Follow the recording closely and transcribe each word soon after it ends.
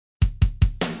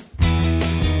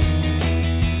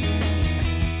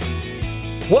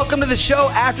Welcome to the show.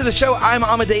 After the show, I'm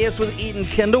Amadeus with Eden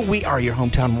Kendall. We are your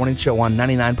hometown morning show on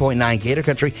 99.9 Gator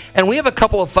Country, and we have a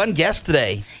couple of fun guests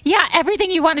today. Yeah,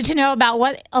 everything you wanted to know about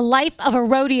what a life of a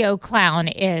rodeo clown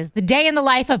is. The day in the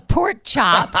life of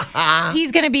Porkchop.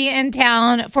 He's going to be in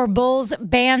town for Bulls,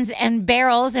 Bands, and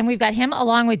Barrels, and we've got him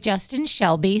along with Justin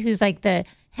Shelby, who's like the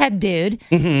head dude,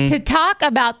 to talk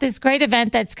about this great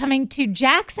event that's coming to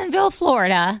Jacksonville,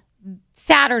 Florida,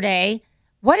 Saturday.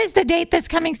 What is the date that's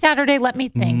coming Saturday? Let me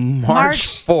think. March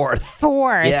 4th.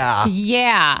 4th. Yeah.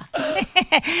 Yeah.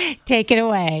 Take it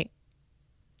away.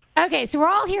 Okay, so we're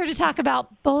all here to talk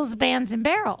about Bulls, Bands, and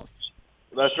Barrels.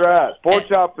 That's right.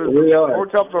 Porkchop's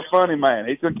a funny man.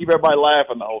 He's going to keep everybody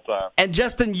laughing the whole time. And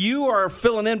Justin, you are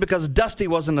filling in because Dusty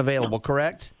wasn't available,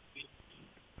 correct?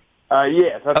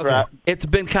 Yes, that's right. It's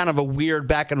been kind of a weird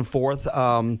back and forth.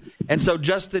 And so,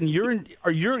 Justin,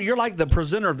 you're like the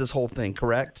presenter of this whole thing,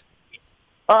 correct?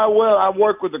 Well, I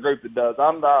work with the group that does.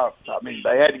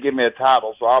 They had to give me a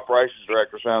title, so operations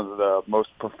director sounds the most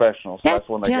professional. So that's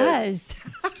when they does.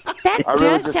 That I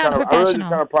really does sound I really professional. just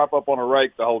kind of prop up on a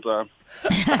rake the whole time.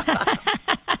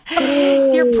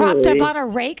 You're propped up on a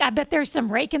rake. I bet there's some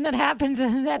raking that happens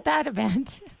at that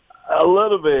event. A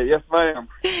little bit, yes, ma'am.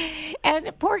 And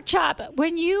Porkchop,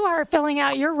 when you are filling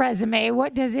out your resume,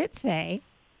 what does it say?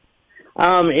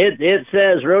 It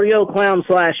says rodeo clown /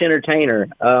 entertainer.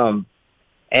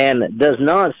 And does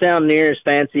not sound near as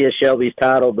fancy as Shelby's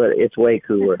title, but it's way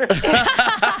cooler.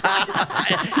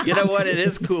 You know what? It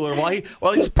is cooler.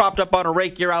 While he's propped up on a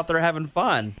rake, you're out there having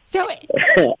fun. So,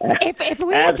 if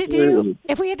we had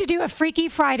to do a Freaky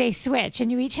Friday switch,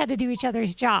 and you each had to do each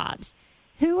other's jobs,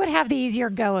 who would have the easier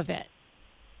go of it?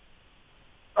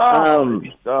 I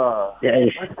don't.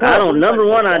 Number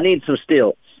one, I need some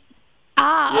stilts.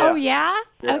 Oh yeah?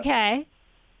 Okay.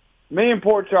 Me and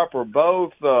Porkchop are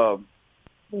both.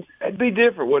 It'd be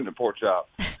different, wouldn't it, Porkchop?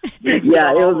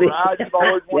 Yeah,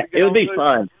 it would be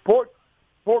fun.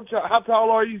 Porkchop, how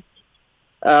tall are you?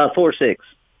 4'6".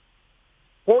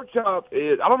 Porkchop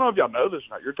is, I don't know if y'all know this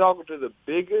or not, you're talking to the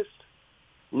biggest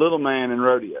little man in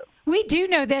rodeo. We do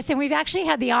know this, and we've actually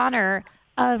had the honor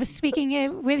of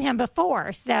speaking with him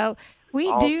before. So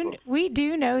we do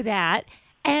know that.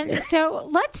 And so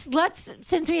let's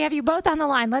since we have you both on the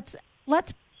line, let's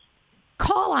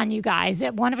call on you guys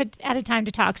at a time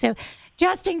to talk. So,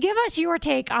 Justin, give us your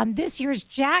take on this year's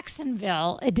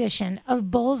Jacksonville edition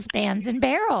of Bulls, Bands, and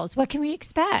Barrels. What can we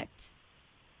expect?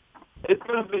 It's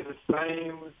going to be the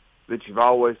same that you've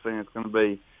always seen. It's going to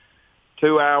be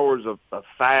 2 hours of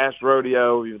fast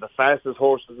rodeo, the fastest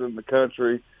horses in the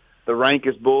country, the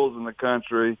rankest bulls in the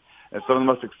country, and some of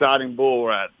the most exciting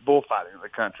bullfighting in the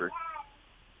country.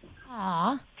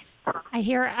 Aw. I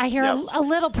hear a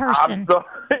little person.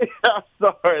 I'm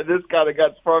sorry. This kind of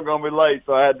got sprung on me late,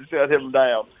 so I had to shut him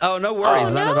down. Oh, no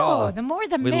worries. Not at all. The more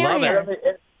the we merrier. love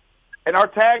it. And our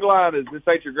tagline is, "This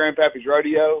ain't your grandpappy's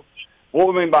rodeo." What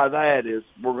we mean by that is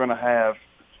we're going to have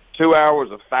 2 hours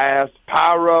of fast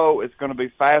pyro. It's going to be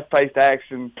fast-paced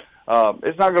action.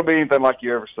 It's not going to be anything like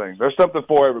you ever seen. There's something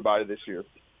for everybody this year.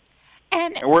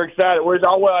 And we're excited. We're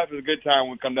all having a good time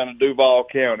when we come down to Duval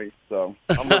County. So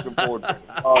I'm looking forward to it.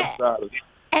 All excited.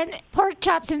 And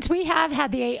Porkchop, since we have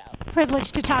had the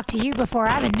privilege to talk to you before,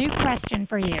 I have a new question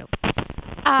for you.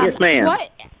 Yes, ma'am.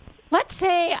 Let's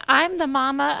say I'm the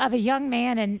mama of a young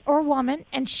man or woman,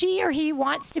 and she or he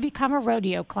wants to become a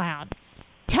rodeo clown.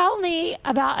 Tell me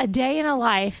about a day in a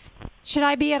life. Should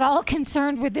I be at all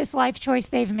concerned with this life choice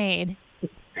they've made?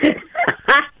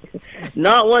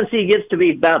 Not once he gets to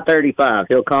be about 35.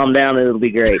 He'll calm down and it'll be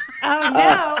great. Oh,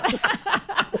 no.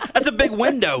 That's a big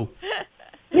window.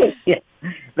 Yeah.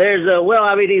 There's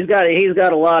he's got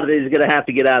a lot that he's going to have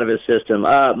to get out of his system.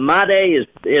 My day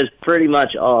is pretty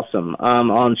much awesome.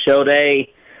 On show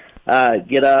day,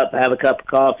 get up, have a cup of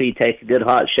coffee, take a good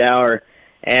hot shower,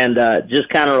 and just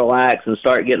kind of relax and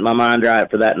start getting my mind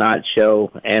right for that night's show.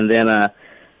 And then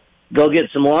go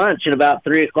get some lunch. At about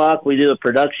 3 o'clock, we do a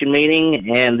production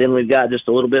meeting, and then we've got just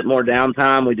a little bit more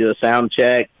downtime. We do a sound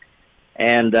check.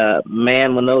 And,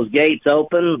 man, when those gates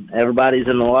open, everybody's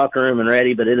in the locker room and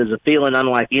ready, but it is a feeling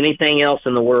unlike anything else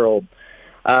in the world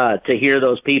to hear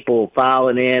those people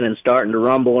filing in and starting to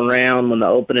rumble around when the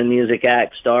opening music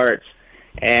act starts.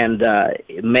 And,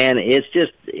 man, it's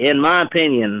just, in my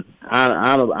opinion,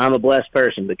 I'm a blessed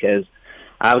person because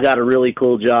I've got a really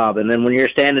cool job. And then when you're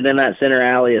standing in that center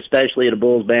alley, especially at the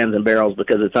Bulls, Bands, and Barrels,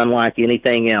 because it's unlike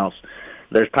anything else,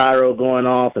 there's pyro going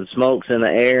off and smoke's in the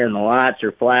air and the lights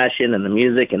are flashing and the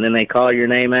music, and then they call your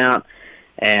name out.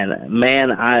 And,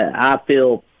 man, I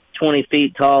feel 20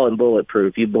 feet tall and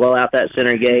bulletproof. You blow out that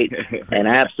center gate and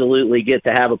absolutely get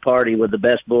to have a party with the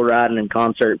best bull riding and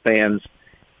concert fans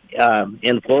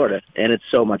in Florida, and it's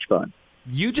so much fun.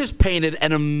 You just painted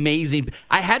an amazing.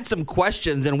 I had some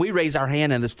questions, and we raise our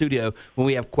hand in the studio when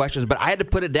we have questions, but I had to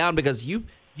put it down because you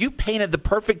painted the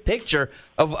perfect picture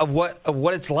of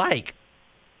what it's like.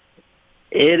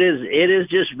 It is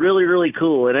just really, really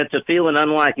cool, and it's a feeling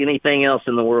unlike anything else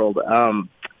in the world.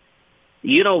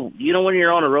 You know when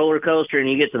you're on a roller coaster and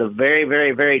you get to the very,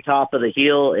 very, very top of the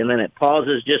hill, and then it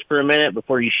pauses just for a minute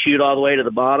before you shoot all the way to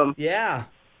the bottom? Yeah.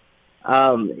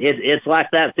 It's like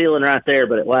that feeling right there,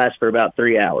 but it lasts for about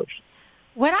 3 hours.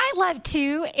 What I love,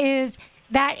 too, is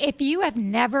that if you have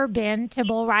never been to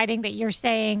bull riding, that you're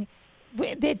saying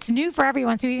it's new for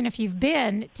everyone. So even if you've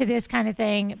been to this kind of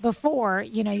thing before,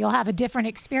 you'll have a different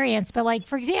experience. But, like,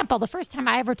 for example, the first time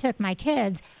I ever took my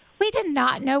kids, we did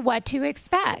not know what to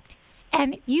expect.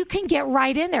 And you can get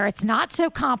right in there. It's not so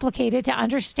complicated to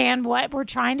understand what we're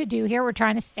trying to do here. We're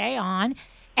trying to stay on.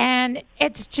 And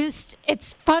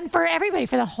it's fun for everybody,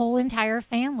 for the whole entire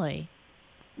family.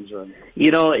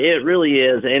 It really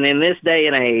is. And in this day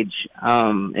and age,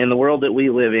 in the world that we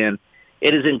live in,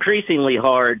 it is increasingly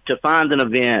hard to find an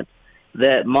event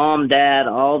that mom, dad,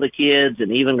 all the kids,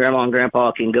 and even grandma and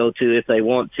grandpa can go to if they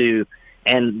want to.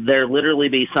 And there literally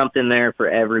be something there for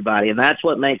everybody. And that's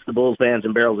what makes the Bulls, Bands,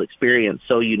 and Barrels experience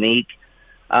so unique,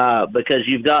 because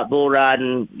you've got bull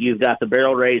riding, you've got the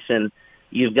barrel racing,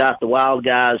 you've got the wild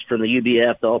guys from the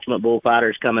UBF, the Ultimate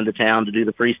Bullfighters, coming to town to do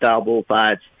the freestyle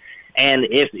bullfights. And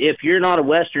if you're not a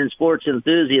Western sports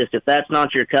enthusiast, if that's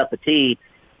not your cup of tea,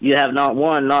 you have not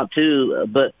one, not two,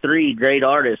 but three great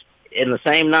artists in the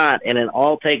same night, and it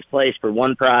all takes place for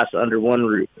one price under one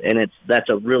roof. And that's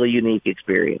a really unique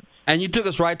experience. And you took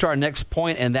us right to our next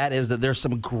point, and that is that there's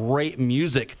some great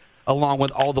music along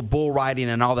with all the bull riding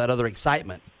and all that other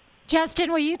excitement.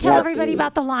 Justin, will you tell everybody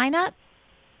about the lineup?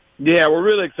 Yeah, we're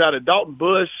really excited. Dalton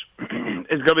Bush is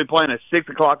going to be playing a 6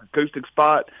 o'clock acoustic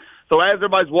spot. So as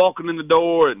everybody's walking in the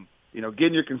door and,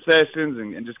 getting your concessions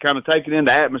and just kind of taking in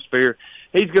the atmosphere,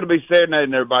 he's going to be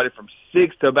serenading everybody from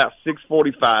 6 to about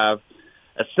 6:45.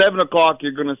 At 7 o'clock,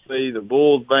 you're going to see the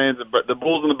Bulls, Bands, the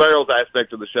Bulls and the Barrels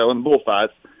aspect of the show and the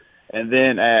bullfights. And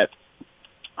then at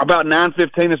about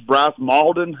 9:15, it's Bryce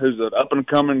Malden, who's an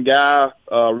up-and-coming guy.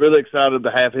 Really excited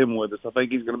to have him with us. I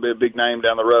think he's going to be a big name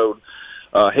down the road.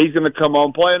 He's going to come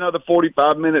on, play another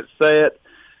 45-minute set.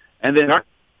 And then I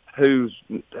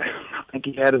think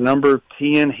he had a number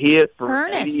 10 hit for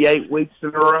 88 weeks in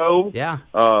a row. Yeah.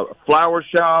 Flower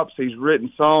Shops. He's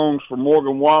written songs for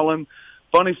Morgan Wallen.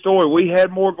 Funny story, we had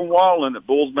Morgan Wallen at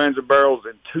Bulls, Bands, and Barrels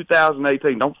in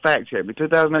 2018. Don't fact check me.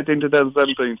 2018,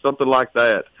 2017, something like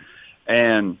that.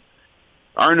 And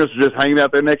Ernest was just hanging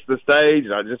out there next to the stage,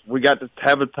 and we got to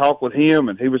have a talk with him,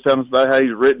 and he was telling us about how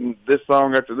he's written this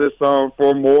song after this song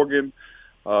for Morgan.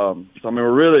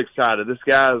 We're really excited. This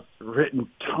guy's written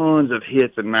tons of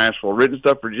hits in Nashville, written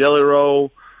stuff for Jelly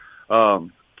Roll.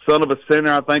 Son of a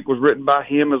Sinner, I think, was written by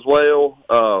him as well.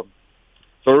 So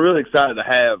we're really excited to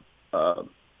have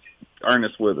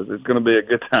Ernest with us. It's going to be a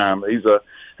good time. He's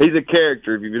a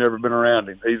character if you've never been around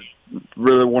him. He's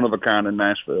really one of a kind in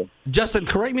Nashville. Justin,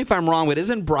 correct me if I'm wrong, but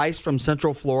isn't Bryce from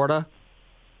Central Florida?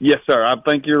 Yes, sir. I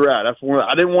think you're right.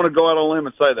 I didn't want to go out on a limb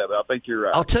and say that, but I think you're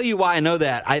right. I'll tell you why I know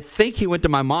that. I think he went to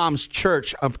my mom's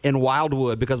church in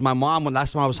Wildwood because my mom, when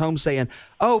last time I was home, saying,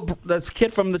 "Oh, this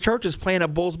kid from the church is playing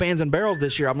at Bulls, Bands, and Barrels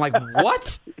this year." I'm like,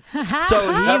 "What?"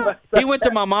 So he went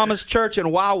to my mama's church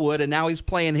in Wildwood, and now he's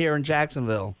playing here in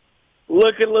Jacksonville.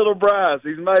 Look at little Bryce.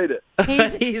 He's made it.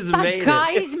 He's made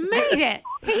it.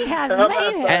 He has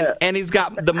made it. And he's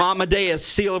got the Mama Dea's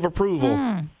seal of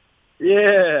approval.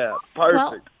 Yeah,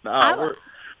 perfect.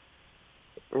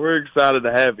 We're excited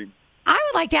to have him. I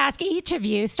would like to ask each of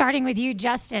you, starting with you,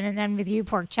 Justin, and then with you,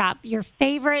 Porkchop, your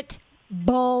favorite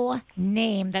bull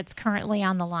name that's currently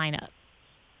on the lineup,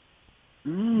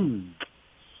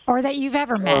 or that you've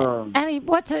ever met.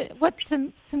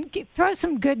 Throw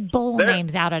some good bull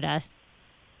names out at us.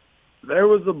 There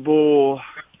was a bull.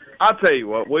 I'll tell you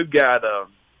what. We've got.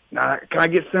 Can I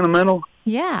get sentimental?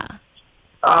 Yeah.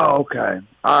 Oh, okay.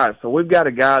 All right, so we've got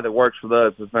a guy that works with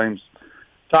us. His name's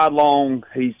Todd Long.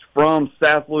 He's from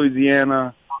South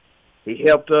Louisiana. He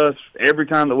helped us every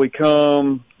time that we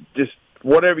come. Just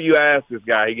whatever you ask this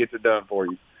guy, he gets it done for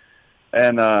you.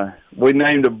 And we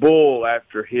named a bull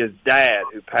after his dad,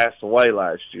 who passed away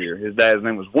last year. His dad's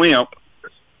name was Wimp.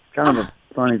 It's kind of a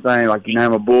funny thing, like you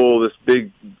name a bull, this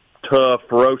big, tough,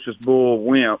 ferocious bull,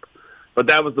 Wimp. But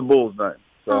that was the bull's name.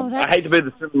 So I hate to be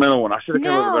the sentimental one. I should have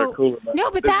come up with a better cooler name. No,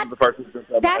 but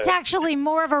that's actually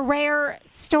more of a rare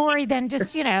story than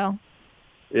just,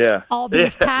 all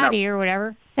beef patty or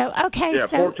whatever. So, okay. Yeah,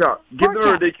 Porkchop. Give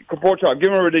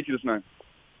him a ridiculous name.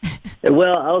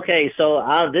 Well, okay, so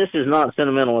this is not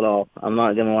sentimental at all. I'm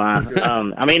not going to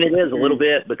lie. I mean, it is a little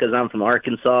bit because I'm from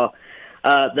Arkansas.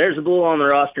 There's a bull on the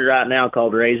roster right now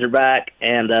called Razorback,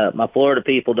 and my Florida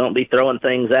people don't be throwing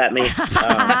things at me.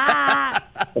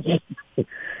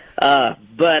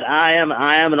 But I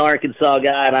am an Arkansas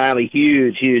guy, and I am a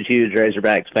huge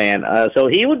Razorbacks fan. So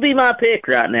he would be my pick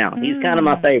right now. He's kind of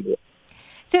my favorite.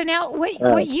 So now,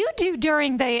 what you do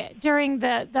during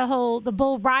the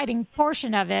bull riding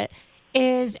portion of it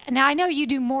is, now I know you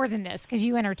do more than this because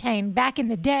you entertain. Back in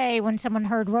the day, when someone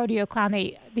heard rodeo clown,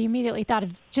 they immediately thought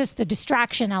of just the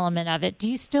distraction element of it. Do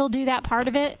you still do that part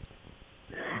of it?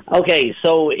 Okay,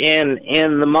 so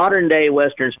in the modern day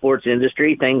Western sports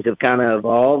industry, things have kind of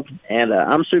evolved, and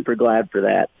I'm super glad for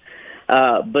that.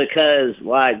 Because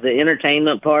like the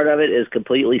entertainment part of it is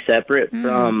completely separate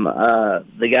from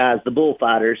the guys, the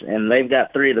bullfighters, and they've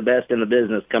got 3 of the best in the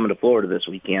business coming to Florida this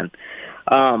weekend.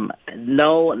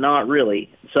 No, not really.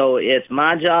 So it's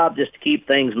my job just to keep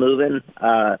things moving.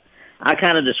 I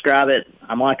kind of describe it,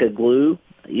 I'm like a glue.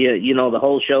 You know, the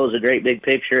whole show is a great big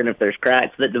picture, and if there's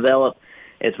cracks that develop,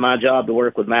 it's my job to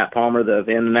work with Matt Palmer, the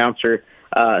event announcer,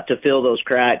 to fill those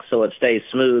cracks so it stays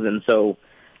smooth. And so,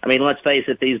 I mean, let's face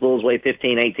it, these bulls weigh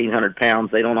 1,800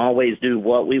 pounds. They don't always do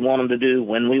what we want them to do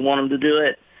when we want them to do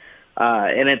it.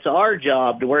 And it's our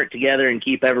job to work together and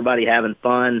keep everybody having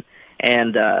fun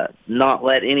and not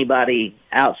let anybody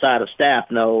outside of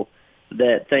staff know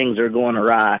that things are going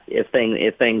awry if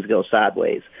things go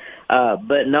sideways.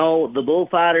 But no, the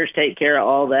bullfighters take care of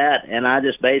all that, and I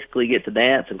just basically get to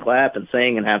dance and clap and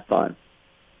sing and have fun.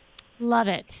 Love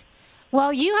it.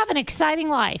 Well, you have an exciting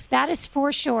life. That is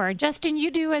for sure. Justin, you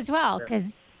do as well,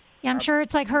 because I'm sure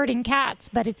it's like herding cats,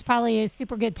 but it's probably a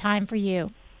super good time for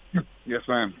you. Yes,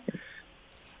 ma'am.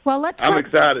 Well, I'm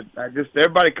excited.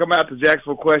 Everybody come out to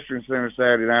Jacksonville Equestrian Center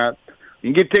Saturday night.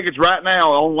 You can get tickets right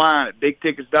now online at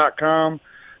bigtickets.com.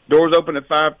 Doors open at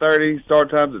 5:30, start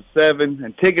times at 7,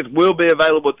 and tickets will be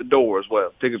available at the door as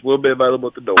well. Tickets will be available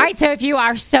at the door. All right, so if you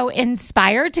are so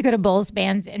inspired to go to Bulls,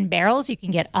 Bands, and Barrels, you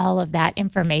can get all of that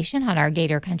information on our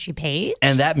Gator Country page.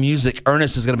 And that music,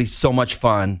 Ernest, is going to be so much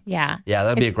fun. Yeah. Yeah,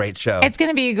 that'll be a great show. It's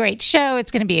going to be a great show.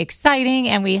 It's going to be exciting,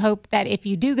 and we hope that if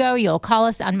you do go, you'll call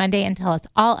us on Monday and tell us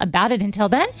all about it. Until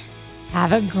then,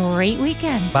 have a great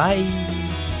weekend. Bye.